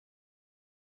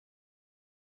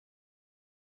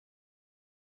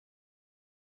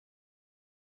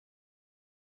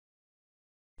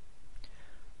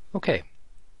Okay.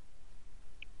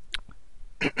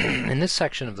 In this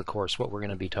section of the course, what we're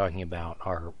going to be talking about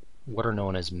are what are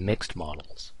known as mixed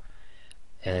models.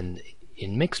 And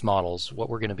in mixed models, what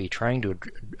we're going to be trying to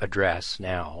address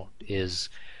now is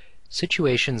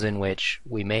situations in which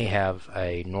we may have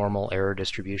a normal error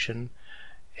distribution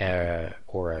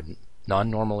or a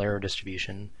non-normal error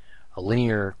distribution, a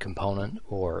linear component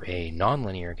or a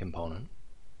nonlinear component.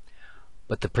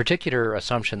 But the particular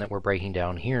assumption that we're breaking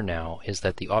down here now is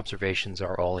that the observations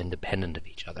are all independent of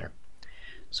each other.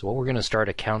 So what we're going to start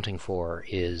accounting for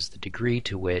is the degree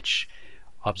to which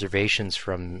observations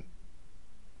from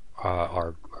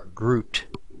are grouped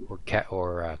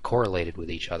or correlated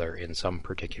with each other in some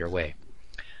particular way.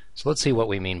 So let's see what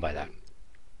we mean by that.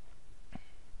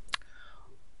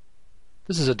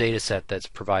 This is a data set that's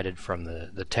provided from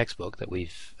the textbook that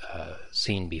we've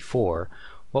seen before.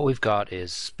 What we've got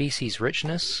is species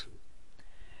richness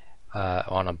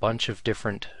on a bunch of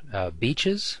different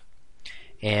beaches,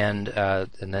 and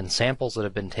then samples that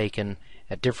have been taken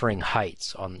at differing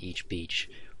heights on each beach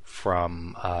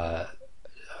from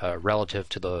relative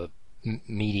to the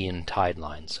median tide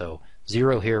line. So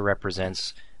 0 here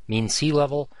represents mean sea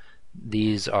level.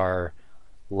 These are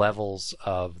levels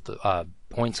of the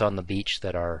points on the beach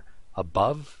that are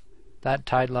above that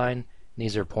tide line.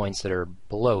 These are points that are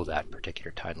below that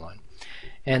particular tide line.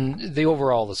 And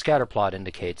the scatter plot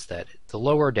indicates that the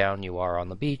lower down you are on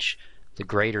the beach, the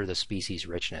greater the species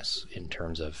richness in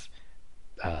terms of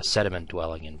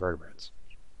sediment-dwelling invertebrates.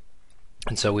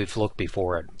 And so we've looked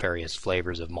before at various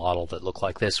flavors of model that look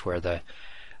like this, where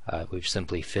we've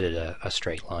simply fitted a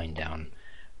straight line down,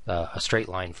 a straight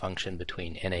line function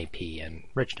between NAP and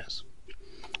richness.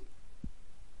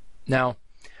 Now,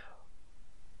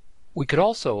 we could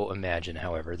also imagine,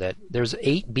 however, that there's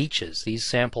 8 beaches. These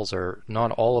samples are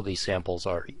not all of these samples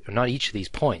are not each of these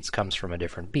points comes from a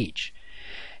different beach.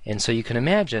 And so you can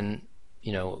imagine,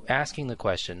 asking the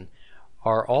question,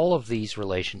 are all of these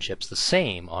relationships the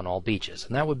same on all beaches?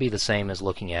 And that would be the same as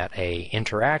looking at a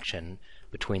interaction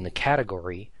between the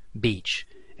category beach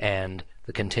and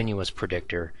the continuous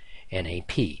predictor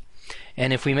NAP.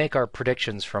 And if we make our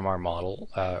predictions from our model,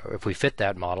 if we fit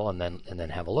that model and then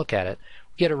have a look at it,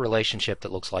 we get a relationship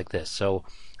that looks like this. So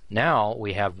now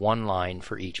we have one line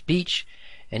for each beach,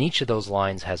 and each of those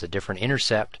lines has a different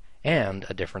intercept and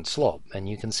a different slope. And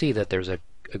you can see that there's a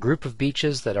group of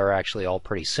beaches that are actually all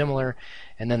pretty similar,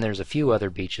 and then there's a few other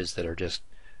beaches that are just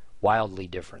wildly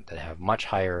different, that have much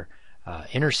higher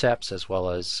intercepts as well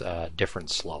as different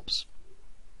slopes.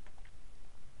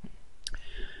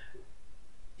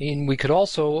 And we could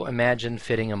also imagine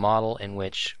fitting a model in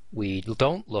which we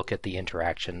don't look at the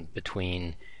interaction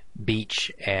between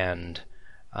beach and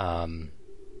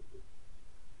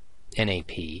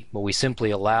NAP, but we simply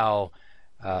allow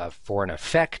for an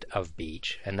effect of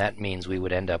beach, and that means we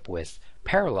would end up with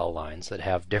parallel lines that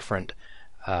have different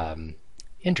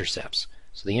intercepts.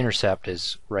 So the intercept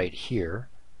is right here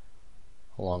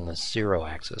along the 0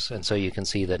 axis, and so you can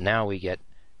see that now we get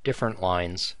different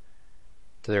lines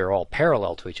that are all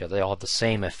parallel to each other. They all have the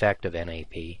same effect of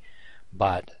NAP,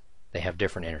 but they have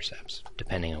different intercepts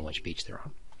depending on which beach they're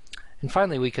on. And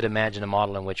finally, we could imagine a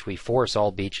model in which we force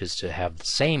all beaches to have the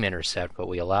same intercept, but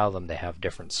we allow them to have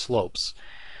different slopes.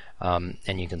 And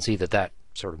you can see that that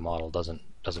sort of model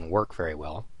doesn't work very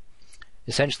well.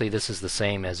 Essentially, this is the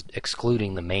same as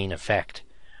excluding the main effect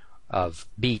of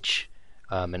beach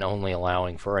and only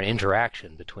allowing for an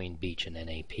interaction between beach and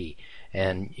NAP.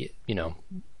 And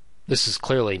this is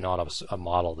clearly not a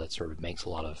model that sort of makes a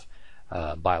lot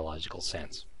of biological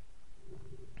sense.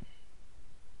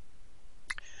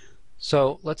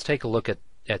 So let's take a look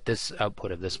at this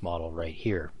output of this model right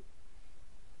here.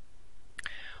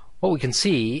 What we can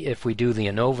see if we do the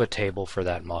ANOVA table for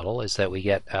that model is that we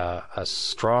get a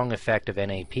strong effect of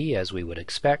NAP, as we would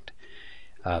expect.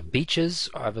 Beaches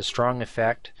have a strong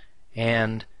effect,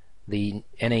 and the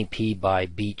NAP by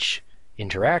beach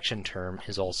interaction term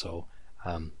is also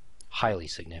highly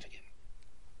significant.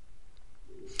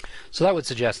 So that would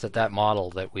suggest that that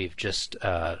model that we've just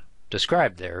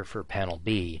described there for panel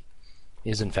B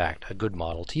is in fact a good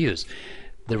model to use.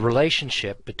 The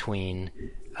relationship between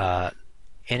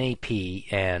NAP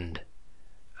and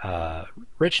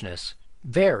richness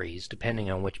varies depending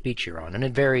on which beach you're on, and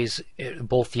it varies.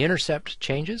 Both the intercept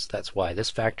changes, that's why this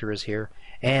factor is here,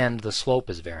 and the slope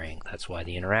is varying, that's why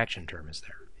the interaction term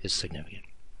is significant.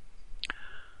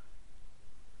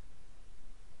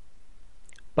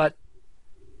 But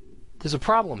there's a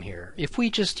problem here. If we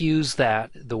just use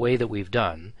that the way that we've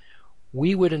done,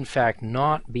 we would in fact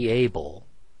not be able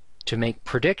to make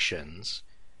predictions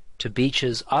to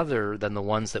beaches other than the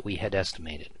ones that we had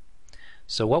estimated.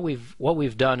 So what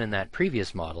we've done in that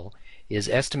previous model is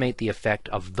estimate the effect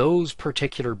of those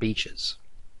particular beaches.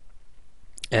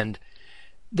 And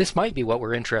this might be what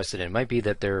we're interested in. It might be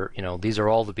that these are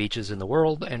all the beaches in the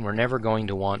world, and we're never going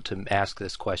to want to ask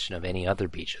this question of any other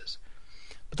beaches.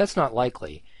 But that's not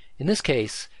likely. In this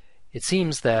case, it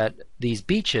seems that these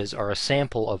beaches are a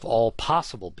sample of all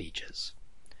possible beaches.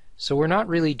 So we're not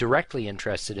really directly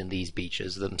interested in these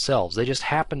beaches themselves. They just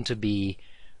happen to be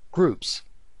groups.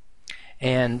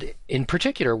 And in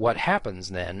particular, what happens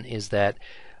then is that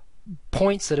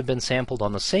points that have been sampled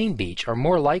on the same beach are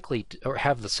more likely to, or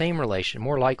have the same relation,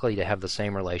 more likely to have the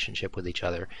same relationship with each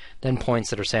other than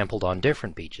points that are sampled on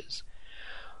different beaches.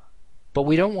 But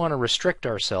we don't want to restrict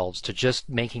ourselves to just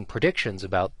making predictions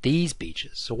about these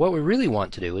beaches. So what we really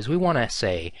want to do is we want to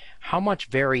say how much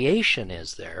variation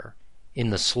is there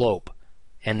in the slope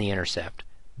and the intercept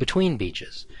between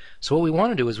beaches. So what we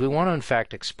want to do is we want to in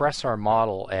fact express our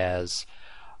model as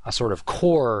a sort of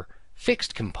core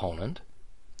fixed component,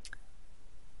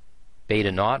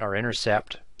 beta naught, our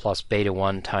intercept, plus beta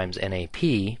 1 times NAP,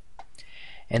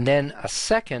 and then a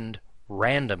second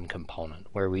random component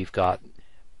where we've got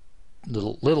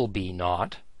little b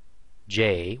naught,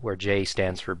 j, where j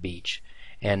stands for beach,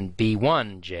 and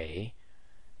b1j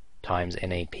times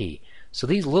NAP. So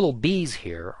these little b's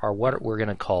here are what we're going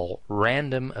to call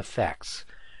random effects.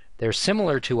 They're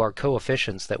similar to our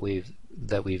coefficients that we've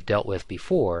dealt with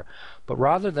before, but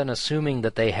rather than assuming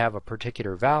that they have a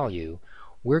particular value,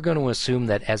 we're going to assume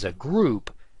that as a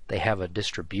group they have a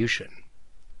distribution.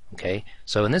 Okay?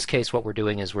 So in this case what we're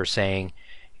doing is we're saying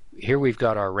here we've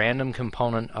got our random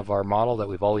component of our model that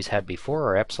we've always had before,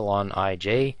 our epsilon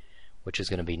ij, which is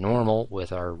going to be normal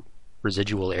with our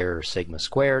residual error sigma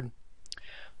squared.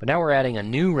 But now we're adding a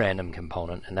new random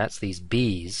component, and that's these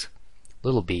b's,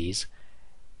 little b's,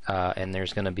 and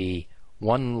there's going to be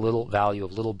one little value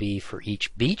of little b for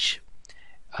each beach,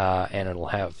 and it'll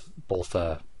have both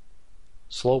a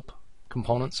slope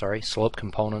component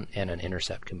and an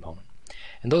intercept component.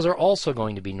 And those are also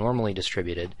going to be normally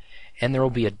distributed, and there will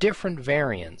be a different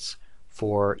variance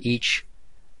for each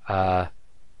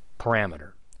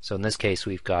parameter. So in this case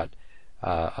we've got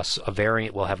a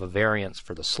variant. We'll have a variance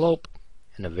for the slope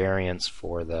and a variance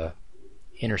for the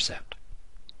intercept.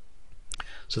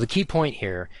 So the key point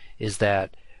here is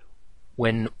that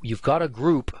when you've got a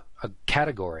group, a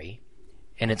category,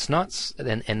 and it's not,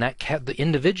 and the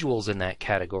individuals in that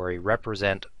category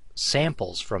represent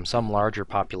samples from some larger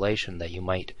population that you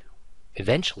might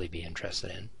eventually be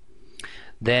interested in,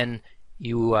 then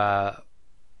you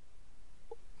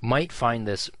might find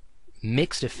this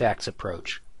mixed effects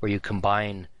approach where you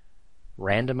combine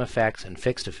random effects and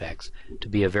fixed effects to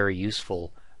be a very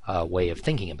useful way of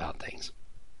thinking about things.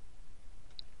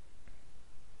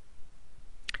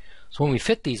 So when we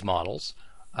fit these models,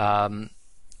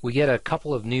 we get a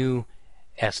couple of new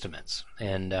estimates,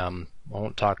 and I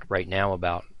won't talk right now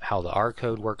about how the R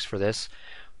code works for this,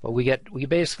 but we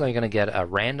basically going to get a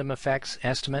random effects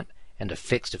estimate and a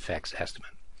fixed effects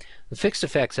estimate. The fixed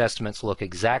effects estimates look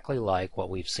exactly like what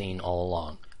we've seen all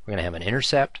along. We're going to have an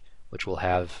intercept, which will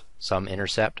have some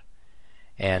intercept,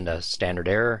 and a standard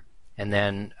error, and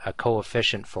then a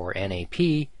coefficient for NAP,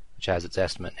 which has its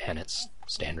estimate and its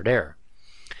standard error.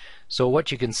 So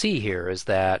what you can see here is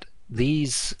that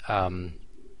this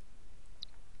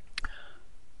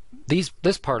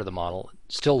part of the model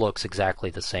still looks exactly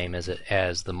the same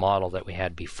as the model that we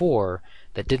had before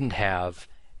that didn't have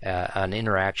an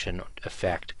interaction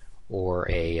effect or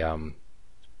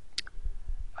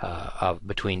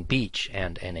between beach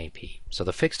and NAP. So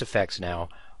the fixed effects now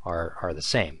are the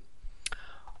same.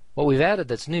 What we've added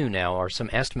that's new now are some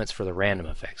estimates for the random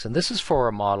effects, and this is for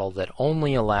a model that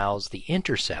only allows the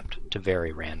intercept to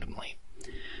vary randomly.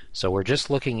 So we're just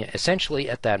looking essentially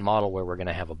at that model where we're going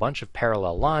to have a bunch of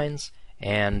parallel lines,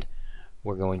 and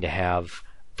we're going to have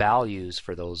values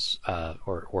for those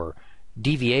or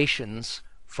deviations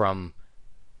from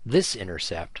this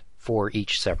intercept for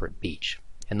each separate beach.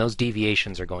 And those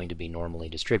deviations are going to be normally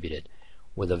distributed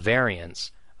with a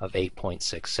variance of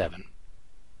 8.67,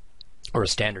 or a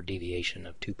standard deviation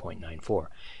of 2.94.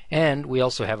 And we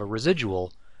also have a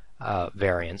residual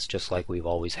variance, just like we've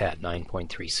always had,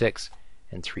 9.36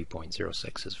 and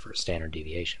 3.06 is for a standard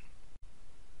deviation.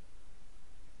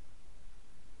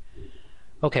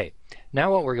 Okay,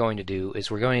 now what we're going to do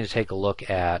is we're going to take a look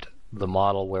at the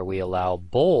model where we allow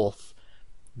both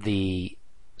the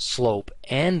slope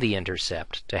and the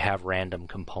intercept to have random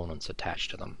components attached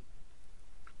to them.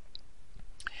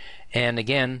 And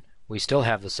again, we still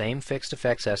have the same fixed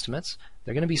effects estimates.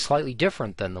 They're going to be slightly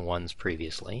different than the ones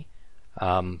previously,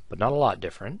 but not a lot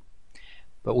different.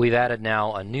 But we've added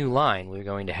now a new line. We're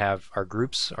going to have our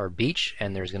groups, our beach,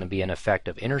 and there's going to be an effect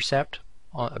of intercept,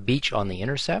 a beach on the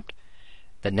intercept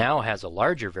that now has a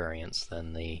larger variance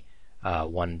than the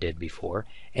one did before,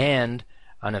 and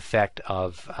an effect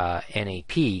of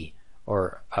NAP,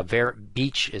 or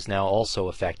beach is now also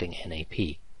affecting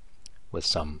NAP with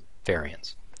some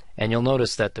variance. And you'll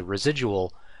notice that the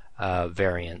residual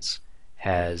variance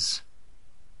has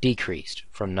decreased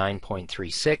from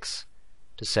 9.36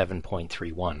 to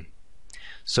 7.31.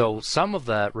 So some of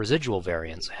the residual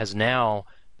variance has now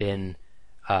been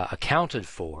accounted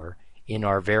for in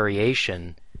our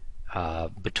variation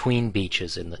between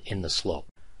beaches in the slope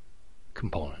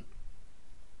component.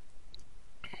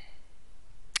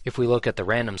 If we look at the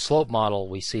random slope model,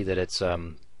 we see that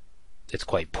it's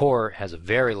quite poor, has a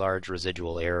very large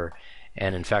residual error,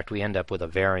 and in fact we end up with a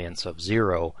variance of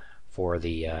 0 for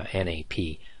the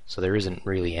NAP. So there isn't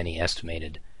really any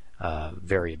estimated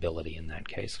variability in that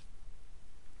case.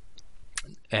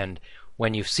 And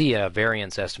when you see a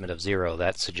variance estimate of 0,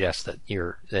 that suggests that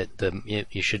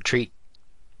you should treat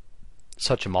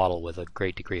such a model with a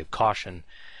great degree of caution,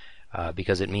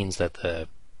 because it means that the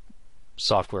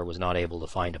software was not able to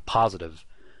find a positive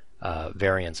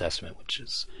variance estimate, which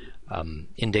is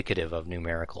indicative of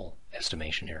numerical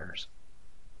estimation errors.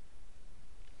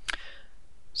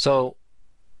 So,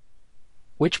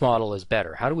 which model is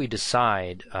better? How do we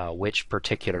decide which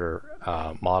particular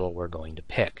model we're going to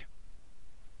pick?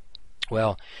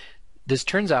 Well, this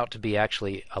turns out to be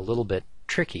actually a little bit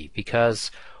tricky, because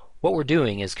what we're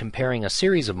doing is comparing a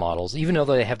series of models. Even though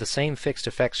they have the same fixed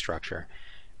effect structure,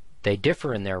 they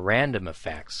differ in their random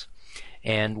effects.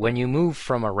 And when you move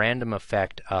from a random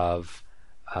effect of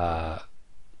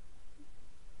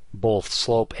both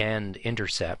slope and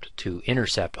intercept to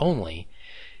intercept only,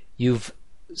 you've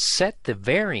set the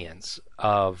variance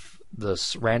of the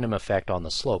random effect on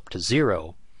the slope to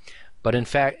 0. But in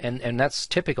fact, and that's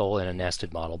typical in a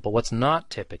nested model, but what's not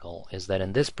typical is that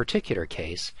in this particular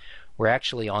case, we're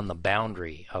actually on the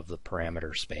boundary of the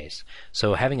parameter space.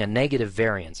 So having a negative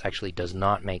variance actually does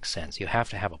not make sense. You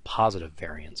have to have a positive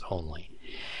variance only.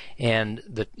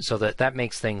 And so that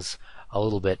makes things a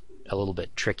little bit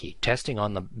tricky. Testing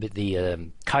on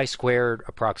the chi-squared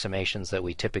approximations that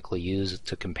we typically use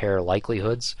to compare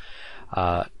likelihoods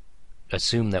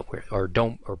assume that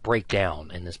don't break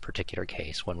down in this particular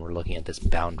case when we're looking at this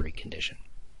boundary condition.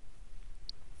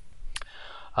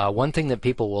 One thing that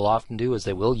people will often do is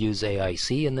they will use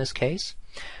AIC in this case,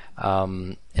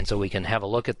 and so we can have a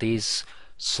look at these.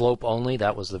 Slope only,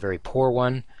 that was the very poor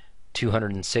one,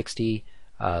 260.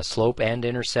 Slope and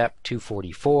intercept,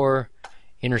 244.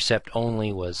 Intercept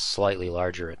only was slightly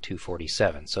larger at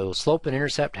 247. So slope and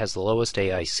intercept has the lowest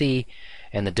AIC,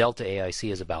 and the delta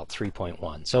AIC is about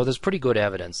 3.1. So there's pretty good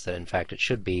evidence that in fact it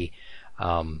should be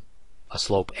a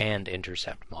slope and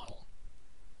intercept model.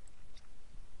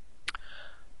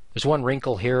 There's one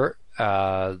wrinkle here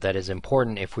that is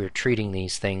important if we're treating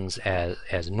these things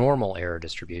as normal error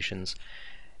distributions.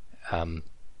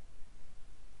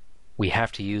 We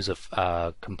have to use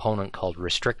a component called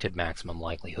restricted maximum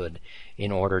likelihood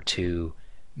in order to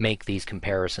make these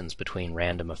comparisons between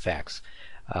random effects.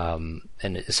 And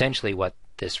essentially what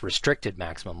this restricted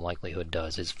maximum likelihood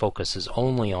does is focuses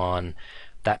only on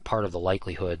that part of the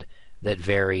likelihood that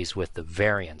varies with the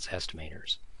variance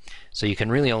estimators. So you can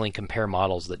really only compare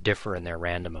models that differ in their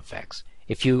random effects.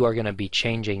 If you are going to be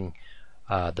changing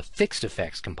the fixed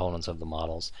effects components of the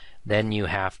models, then you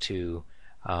have to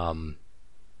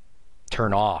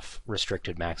turn off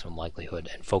restricted maximum likelihood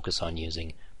and focus on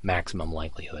using maximum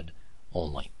likelihood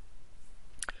only.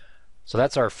 So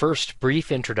that's our first brief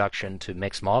introduction to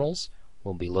mixed models.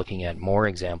 We'll be looking at more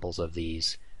examples of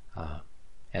these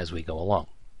as we go along.